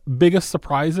biggest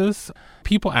surprises,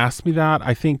 people ask me that,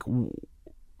 I think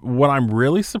what I'm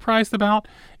really surprised about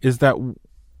is that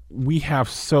we have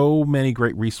so many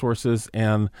great resources,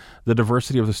 and the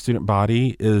diversity of the student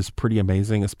body is pretty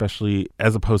amazing, especially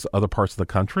as opposed to other parts of the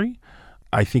country.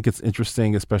 I think it's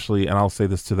interesting, especially, and I'll say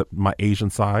this to my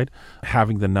Asian side,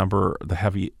 having the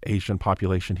heavy Asian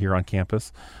population here on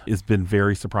campus has been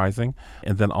very surprising.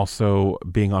 And then also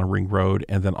being on Ring Road,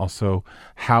 and then also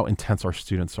how intense our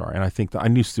students are. And I think that I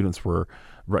knew students were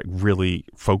really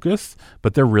focused,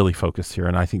 but they're really focused here,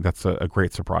 and I think that's a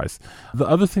great surprise. The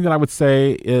other thing that I would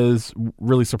say is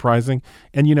really surprising,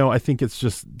 and I think it's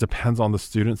just depends on the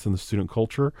students and the student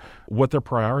culture, what their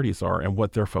priorities are and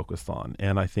what they're focused on,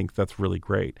 and I think that's really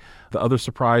great. The other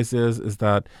surprise is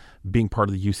that being part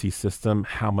of the UC system,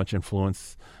 how much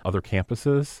influence other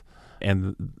campuses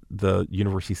and the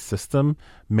university system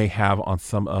may have on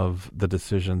some of the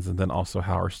decisions, and then also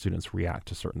how our students react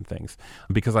to certain things.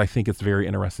 Because I think it's very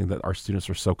interesting that our students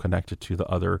are so connected to the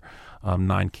other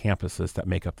 9 campuses that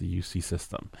make up the UC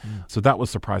system. So that was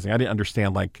surprising. I didn't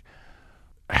understand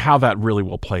how that really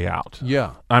will play out.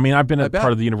 Yeah. I mean, I've been a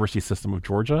part of the university system of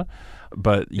Georgia,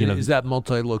 but is that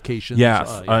multi-locations?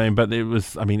 Yes. But it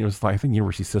was like, I think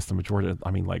University System of Georgia,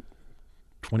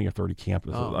 20 or 30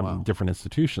 campuses, different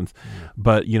institutions. Yeah.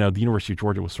 But, the University of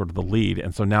Georgia was sort of the lead.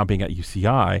 And so now being at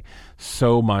UCI,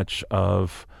 so much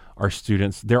of our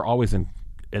students, they're always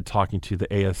talking to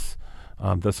the AS,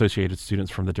 the associated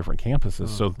students from the different campuses.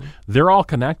 So they're all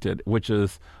connected, which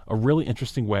is a really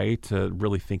interesting way to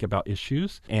really think about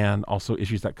issues and also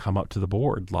issues that come up to the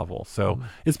board level. So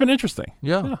it's been interesting.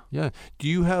 Yeah. Do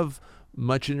you have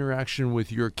much interaction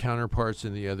with your counterparts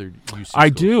in the other UC I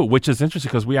schools? do, which is interesting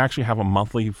because we actually have a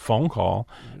monthly phone call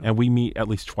and we meet at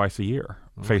least twice a year,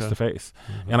 face to face.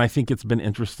 And I think it's been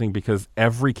interesting because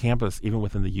every campus, even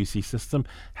within the UC system,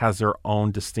 has their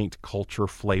own distinct culture,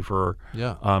 flavor,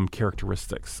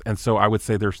 characteristics. And so I would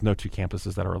say there's no 2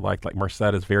 campuses that are alike. Like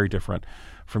Merced is very different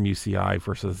from UCI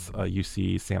versus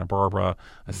UC Santa Barbara,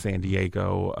 a San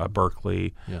Diego, a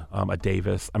Berkeley, a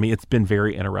Davis. I mean, it's been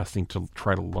very interesting to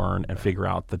try to learn and figure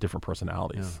out the different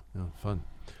personalities. Yeah, fun.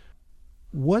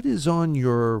 What is on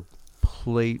your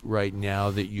plate right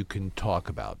now that you can talk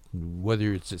about,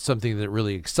 whether it's something that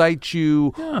really excites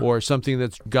you or something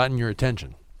that's gotten your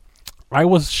attention? I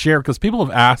will share, because people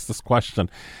have asked this question,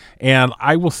 and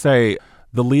I will say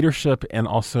the leadership and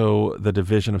also the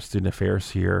Division of Student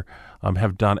Affairs here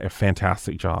have done a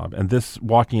fantastic job. And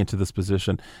walking into this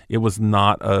position, it was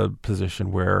not a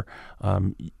position where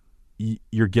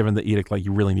you're given the edict like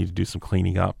you really need to do some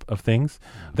cleaning up of things.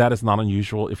 That is not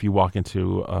unusual if you walk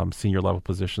into senior level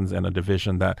positions in a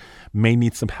division that may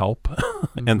need some help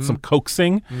and some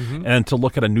coaxing and to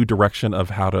look at a new direction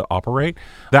of how to operate.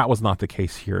 That was not the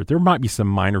case here. There might be some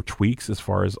minor tweaks as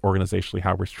far as organizationally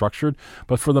how we're structured,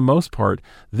 but for the most part,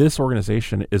 this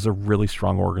organization is a really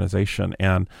strong organization,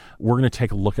 and we're going to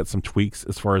take a look at some tweaks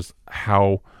as far as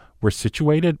how we're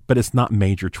situated, but it's not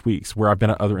major tweaks. Where I've been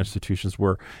at other institutions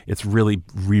where it's really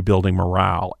rebuilding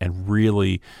morale and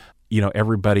really,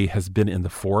 everybody has been in the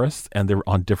forest and they're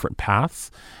on different paths.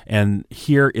 And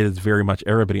here it is very much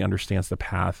everybody understands the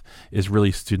path is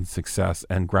really student success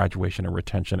and graduation and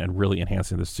retention and really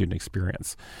enhancing the student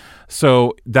experience.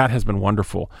 So that has been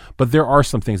wonderful. But there are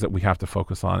some things that we have to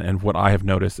focus on. And what I have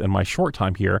noticed in my short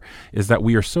time here is that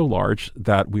we are so large,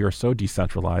 that we are so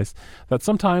decentralized, that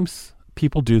sometimes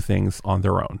people do things on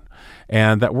their own,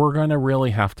 and that we're going to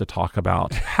really have to talk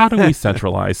about how do we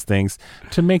centralize things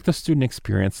to make the student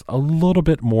experience a little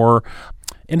bit more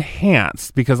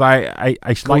enhanced, because I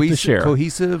like to share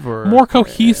cohesive or more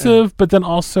cohesive, but then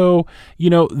also,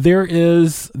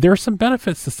 there's some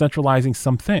benefits to centralizing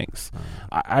some things.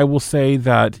 I will say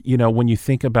that, when you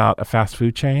think about a fast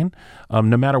food chain,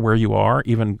 no matter where you are,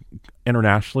 even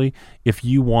internationally, if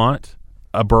you want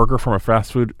a burger from a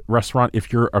fast food restaurant,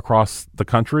 if you're across the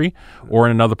country or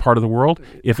in another part of the world,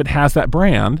 if it has that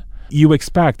brand, you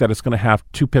expect that it's going to have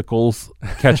 2 pickles,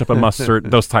 ketchup and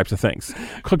mustard, those types of things,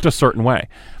 cooked a certain way.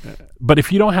 But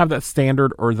if you don't have that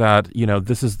standard, or that,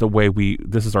 this is the way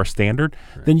this is our standard,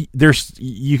 then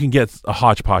you can get a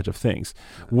hodgepodge of things.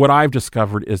 What I've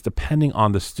discovered is, depending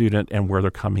on the student and where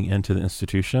they're coming into the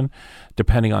institution,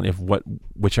 depending on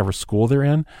whichever school they're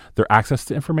in, their access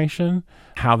to information,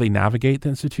 how they navigate the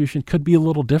institution could be a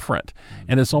little different.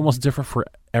 And it's almost different for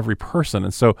every person.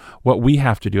 And so what we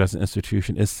have to do as an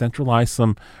institution is centralize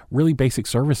some really basic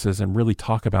services and really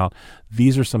talk about,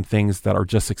 these are some things that are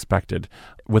just expected.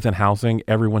 Within housing,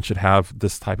 everyone should have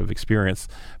this type of experience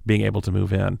being able to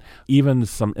move in. Even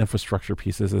some infrastructure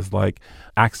pieces is like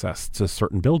access to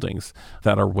certain buildings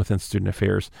that are within student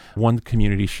affairs. One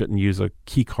community shouldn't use a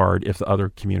key card if the other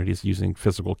community is using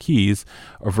physical keys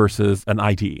versus an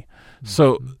ID.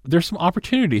 So there's some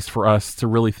opportunities for us to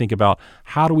really think about,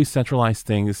 how do we centralize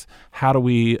things? How do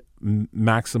we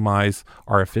maximize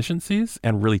our efficiencies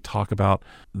and really talk about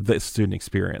the student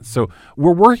experience? So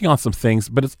we're working on some things,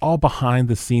 but it's all behind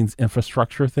the scenes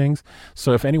infrastructure things.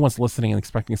 So if anyone's listening and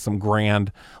expecting some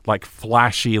grand,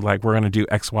 flashy, we're going to do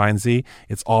X, Y, and Z,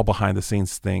 it's all behind the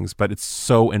scenes things. But it's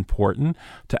so important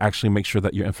to actually make sure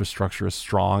that your infrastructure is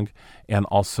strong and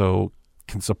also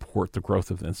can support the growth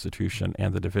of the institution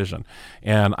and the division.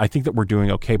 And I think that we're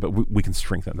doing okay, but we can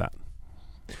strengthen that.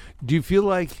 Do you feel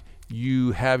like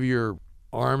you have your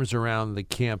arms around the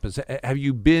campus? Have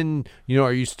you been,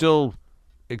 are you still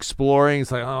exploring?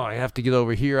 It's like, I have to get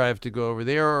over here, I have to go over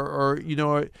there, or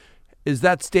is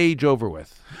that stage over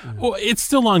with? Well, it's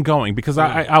still ongoing because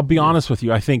I'll be honest with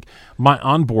you. I think my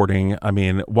onboarding,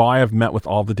 while I have met with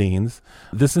all the deans,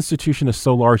 this institution is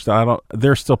so large that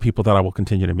there's still people that I will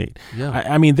continue to meet.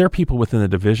 Yeah. There are people within the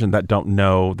division that don't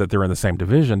know that they're in the same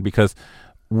division because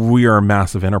we are a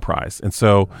massive enterprise. And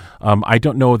so I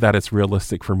don't know that it's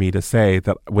realistic for me to say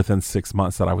that within 6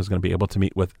 months that I was going to be able to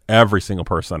meet with every single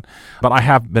person. But I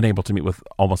have been able to meet with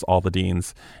almost all the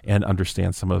deans and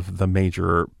understand some of the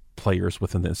major players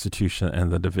within the institution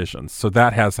and the divisions. So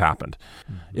that has happened.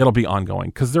 It'll be ongoing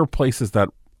because there are places that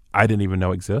I didn't even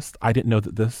know exist. I didn't know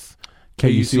that this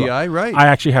KUCI, right. I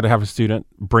actually had to have a student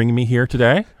bring me here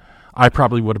today. I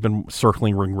probably would have been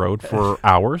circling Ring Road for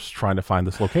hours trying to find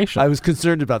this location. I was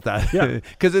concerned about that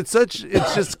because it's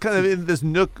just kind of in this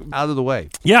nook out of the way.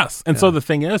 Yes. And so the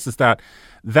thing is that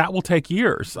will take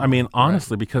years.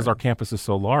 Honestly, because our campus is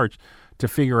so large, to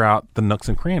figure out the nooks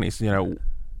and crannies,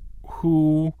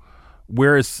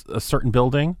 where is a certain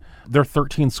building? There are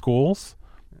 13 schools.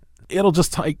 It'll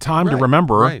just take time to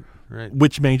remember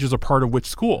which majors are part of which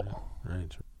school.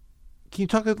 Right. Can you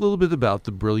talk a little bit about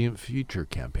the Brilliant Future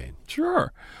campaign?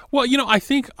 Sure. Well, I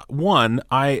think, one,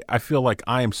 I feel like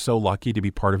I am so lucky to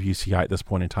be part of UCI at this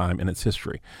point in time in its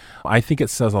history. I think it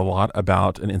says a lot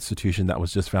about an institution that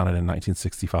was just founded in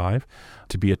 1965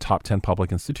 to be a top 10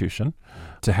 public institution,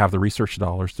 to have the research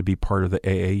dollars to be part of the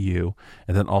AAU,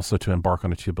 and then also to embark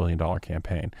on a $2 billion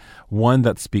campaign. One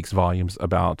that speaks volumes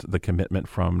about the commitment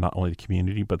from not only the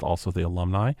community, but also the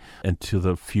alumni and to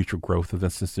the future growth of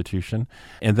this institution.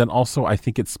 And then also, I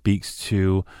think it speaks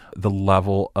to the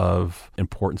level of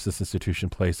importance this institution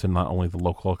plays in not only the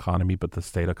local economy, but the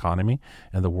state economy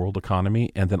and the world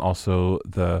economy, and then also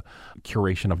the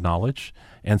curation of knowledge.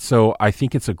 And so I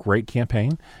think it's a great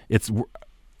campaign.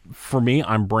 For me,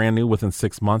 I'm brand new within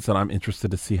 6 months, and I'm interested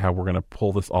to see how we're going to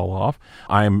pull this all off.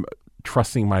 I'm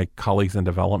trusting my colleagues in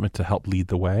development to help lead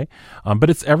the way. But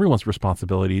it's everyone's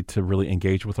responsibility to really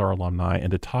engage with our alumni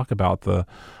and to talk about the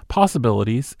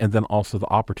possibilities and then also the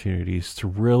opportunities to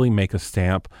really make a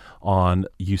stamp on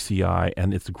UCI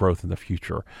and its growth in the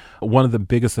future. One of the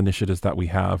biggest initiatives that we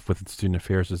have with Student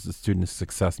Affairs is the Student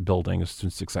Success Building, a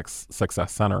Student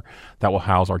Success Center that will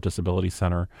house our Disability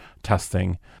Center,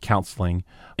 testing, counseling,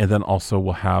 and then also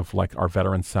we'll have like our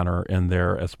Veteran Center in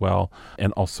there as well,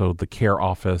 and also the Care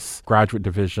Office, Graduate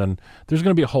Division. There's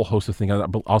going to be a whole host of things. I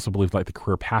also believe like the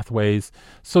career pathways.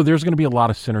 So there's going to be a lot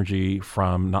of synergy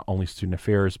from not only Student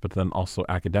Affairs, but then also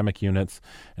academic units,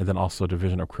 and then also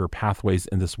Division of Career Pathways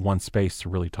in this one space to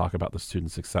really talk about the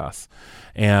student success.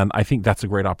 And I think that's a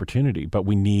great opportunity, but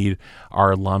we need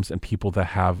our alums and people that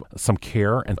have some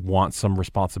care and want some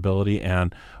responsibility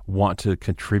and want to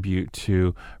contribute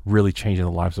to really changing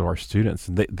the lives of our students.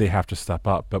 And they have to step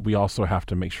up, but we also have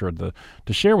to make sure to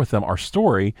share with them our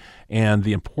story and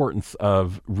the importance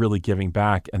of really giving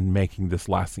back and making this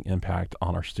lasting impact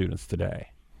on our students today.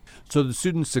 So the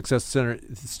Student Success Center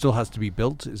still has to be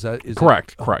built? Is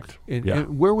correct? That, correct.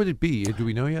 And where would it be? Do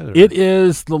we know yet? Or? It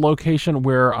is the location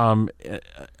where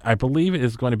I believe it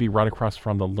is going to be right across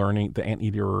from the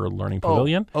Anteater Learning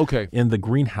Pavilion. Okay. In the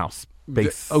greenhouse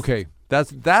base. Okay.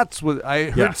 That's what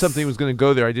I heard. Something was going to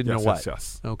go there. I didn't know what.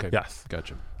 Yes. Okay. Yes.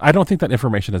 Gotcha. I don't think that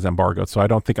information is embargoed, so I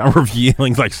don't think I'm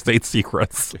revealing like state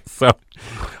secrets. So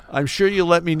I'm sure you'll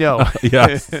let me know.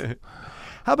 Yes.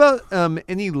 How about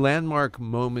any landmark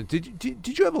moment?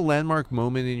 Did you have a landmark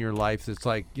moment in your life that's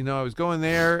like, I was going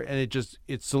there and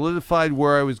it solidified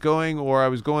where I was going, or I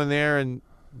was going there and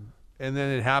then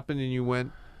it happened and you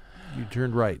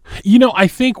turned right? I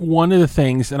think one of the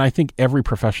things, and I think every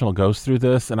professional goes through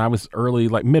this, and I was early,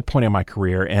 like midpoint in my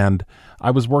career, and I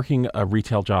was working a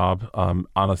retail job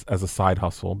as a side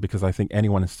hustle, because I think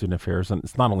anyone in student affairs, and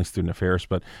it's not only student affairs,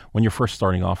 but when you're first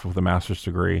starting off with a master's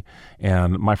degree,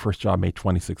 and my first job made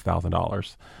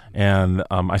 $26,000, and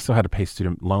I still had to pay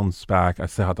student loans back. I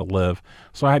still had to live.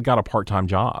 So I had got a part-time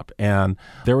job. And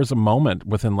there was a moment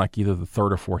within like either the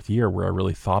third or fourth year where I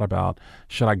really thought about,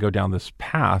 should I go down this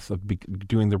path of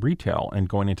doing the retail and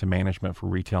going into management for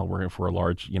retail, working for a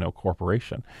large,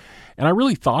 corporation. And I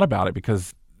really thought about it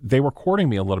because they were courting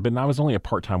me a little bit, and I was only a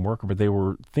part-time worker, but they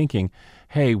were thinking,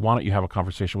 hey, why don't you have a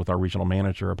conversation with our regional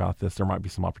manager about this? There might be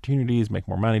some opportunities, make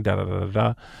more money,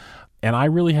 da-da-da-da-da. And I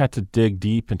really had to dig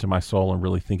deep into my soul and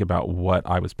really think about what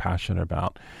I was passionate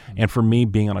about. And for me,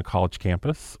 being on a college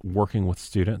campus, working with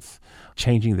students,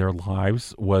 changing their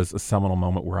lives was a seminal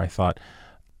moment where I thought,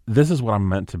 this is what I'm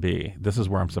meant to be. This is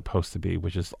where I'm supposed to be,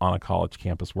 which is on a college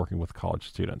campus working with college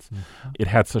students. Mm-hmm. It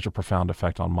had such a profound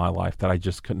effect on my life that I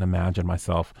just couldn't imagine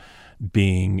myself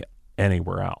being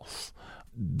anywhere else.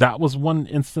 that was one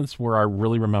instance where I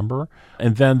really remember.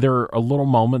 And then there are little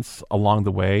moments along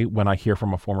the way when I hear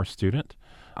from a former student.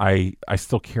 I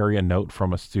still carry a note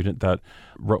from a student that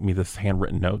wrote me this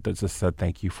handwritten note that just said,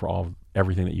 thank you for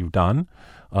everything that you've done.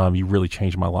 You really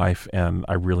changed my life, and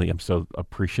I really am so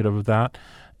appreciative of that.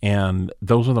 And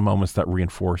those are the moments that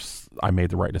reinforce I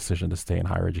made the right decision to stay in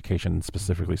higher education, and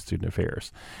specifically student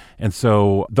affairs. And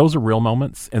so those are real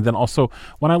moments. And then also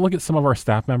when I look at some of our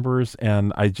staff members,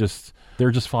 and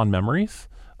they're just fond memories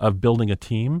of building a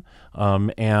team,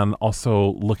 and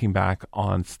also looking back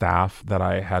on staff that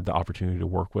I had the opportunity to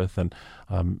work with, and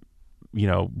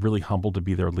really humbled to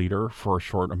be their leader for a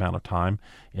short amount of time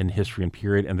in history and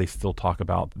period, and they still talk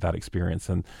about that experience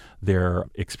and their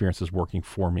experiences working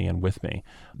for me and with me.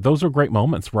 Those are great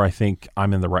moments where I think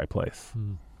I'm in the right place.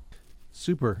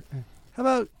 Super. How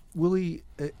about, Willie,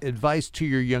 advice to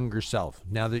your younger self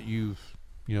now that you've,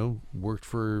 worked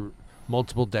for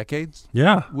multiple decades?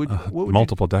 Yeah. What would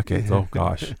multiple decades. Oh,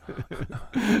 gosh.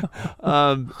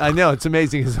 I know. It's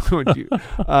amazing.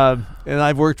 And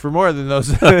I've worked for more than those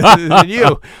than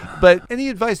you. But any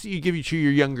advice that you give to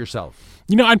your younger self?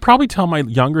 I'd probably tell my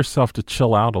younger self to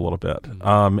chill out a little bit,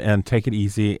 and take it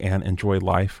easy and enjoy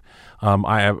life.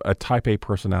 I have a type A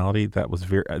personality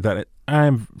that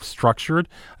I'm structured.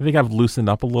 I think I've loosened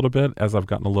up a little bit as I've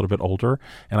gotten a little bit older,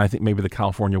 and I think maybe the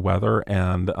California weather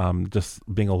and just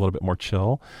being a little bit more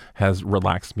chill has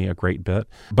relaxed me a great bit.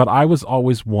 But I was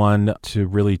always one to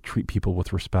really treat people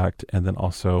with respect, and then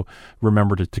also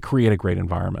remember to create a great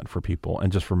environment for people,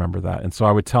 and just remember that. And so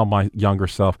I would tell my younger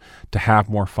self to have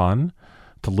more fun,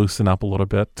 to loosen up a little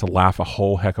bit, to laugh a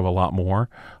whole heck of a lot more,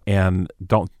 and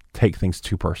don't take things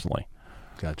too personally.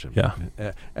 Gotcha.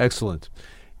 Yeah. Excellent.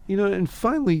 And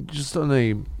finally, just on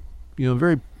a,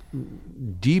 very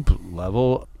deep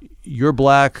level, you're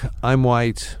black, I'm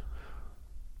white.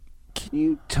 Can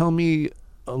you tell me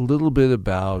a little bit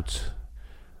about,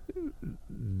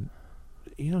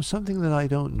 something that I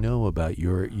don't know about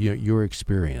your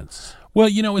experience? Well,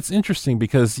 it's interesting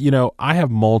because, I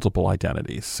have multiple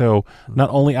identities. So not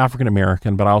only African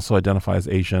American, but I also identify as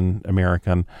Asian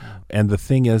American. And the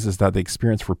thing is that the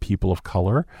experience for people of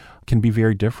color can be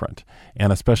very different,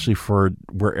 and especially for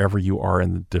wherever you are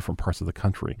in the different parts of the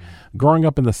country. Growing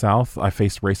up in the South, I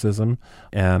faced racism.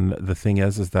 And the thing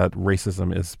is that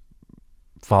racism is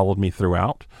followed me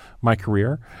throughout my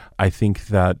career. I think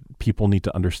that people need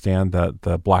to understand that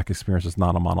the black experience is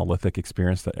not a monolithic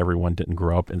experience, that everyone didn't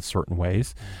grow up in certain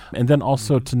ways. And then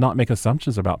also to not make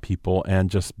assumptions about people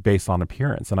and just based on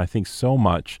appearance. And I think so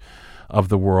much of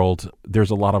the world,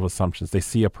 there's a lot of assumptions. They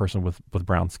see a person with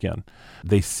brown skin.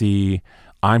 They see,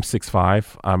 I'm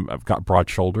 6'5", I've got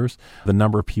broad shoulders. The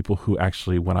number of people who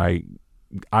actually, when I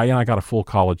got a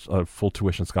full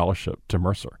tuition scholarship to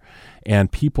Mercer,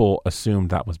 and people assumed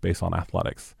that was based on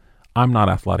athletics. I'm not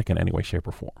athletic in any way, shape,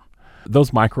 or form.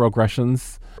 Those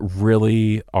microaggressions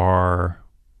really are,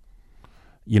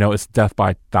 it's death by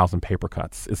 1,000 paper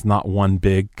cuts. It's not one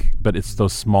big, but it's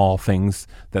those small things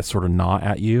that sort of gnaw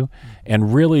at you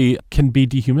and really can be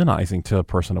dehumanizing to a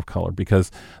person of color,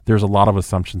 because there's a lot of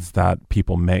assumptions that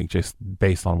people make just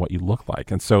based on what you look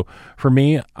like. And so for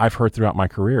me, I've heard throughout my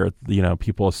career,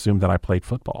 people assume that I played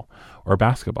football or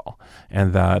basketball,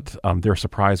 and that they're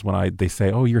surprised when they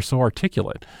say, oh, you're so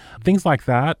articulate. Things like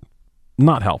that,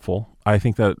 not helpful. I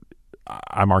think that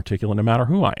I'm articulate no matter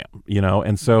who I am,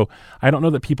 and so I don't know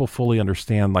that people fully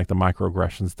understand like the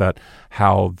microaggressions,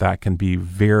 how that can be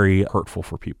very hurtful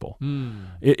for people.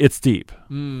 It's deep.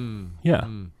 Yeah.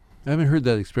 I haven't heard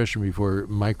that expression before,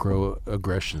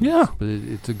 microaggressions. Yeah. But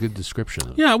it's a good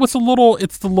description. Yeah. I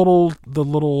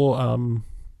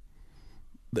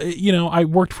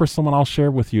worked for someone, I'll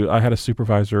share with you. I had a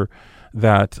supervisor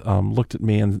that looked at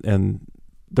me and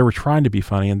they were trying to be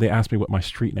funny, and they asked me what my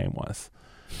street name was.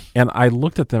 And I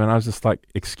looked at them and I was just like,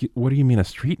 what do you mean a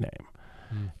street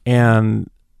name? And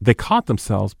they caught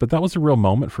themselves, but that was a real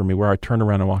moment for me where I turned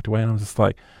around and walked away, and I was just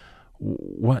like,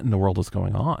 what in the world is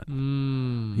going on?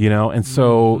 And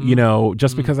so,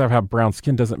 just because I have brown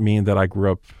skin doesn't mean that I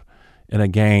grew up in a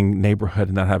gang neighborhood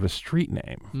and not have a street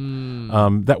name.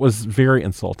 That was very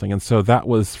insulting. And so that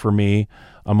was, for me,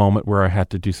 a moment where I had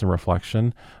to do some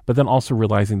reflection, but then also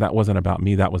realizing that wasn't about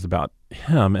me, that was about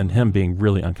him, and him being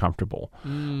really uncomfortable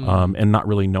and not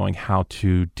really knowing how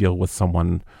to deal with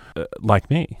someone like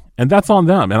me. And that's on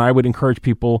them. And I would encourage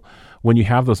people, when you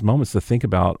have those moments, to think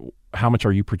about how much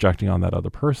are you projecting on that other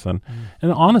person.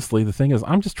 And honestly, the thing is,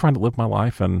 I'm just trying to live my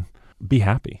life and be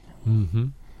happy.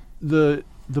 The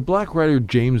black writer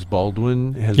James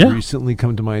Baldwin has recently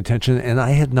come to my attention, and I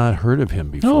had not heard of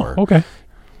him before. Oh, okay.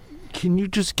 Can you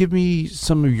just give me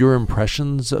some of your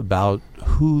impressions about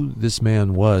who this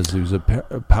man was? He was a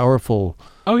powerful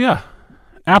Oh, yeah.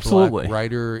 Absolutely. Black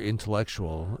writer,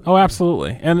 intellectual. Oh,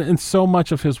 absolutely. And so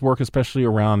much of his work, especially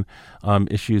around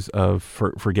issues of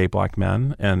for gay black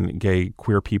men and gay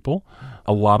queer people,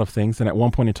 a lot of things. And at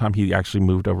one point in time, he actually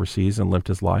moved overseas and lived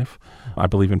his life, I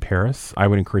believe, in Paris. I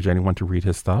would encourage anyone to read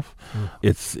his stuff.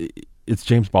 It's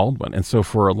James Baldwin. And so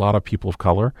for a lot of people of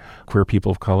color, queer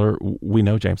people of color, we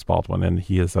know James Baldwin, and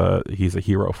he's a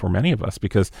hero for many of us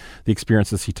because the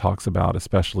experiences he talks about,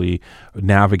 especially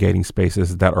navigating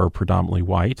spaces that are predominantly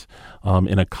white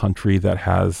in a country that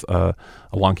has a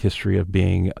long history of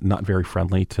being not very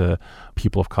friendly to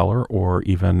people of color or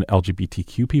even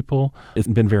LGBTQ people, it's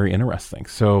been very interesting.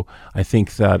 So I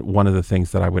think that one of the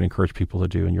things that I would encourage people to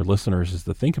do, and your listeners, is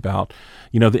to think about,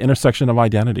 the intersection of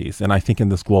identities. And I think in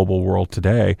this global world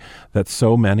today, that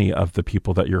so many of the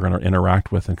people that you're going to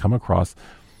interact with and come across,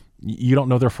 you don't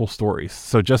know their full stories.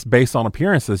 So just based on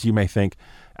appearances, you may think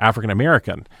African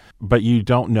American, but you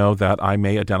don't know that I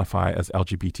may identify as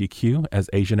LGBTQ, as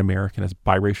Asian American, as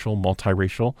biracial,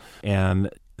 multiracial, and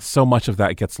so much of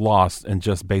that gets lost in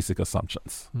just basic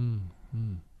assumptions.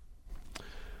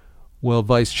 Well,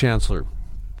 Vice Chancellor,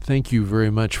 thank you very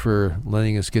much for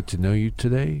letting us get to know you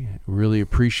today. Really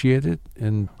appreciate it,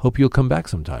 and hope you'll come back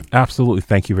sometime. Absolutely.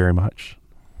 Thank you very much.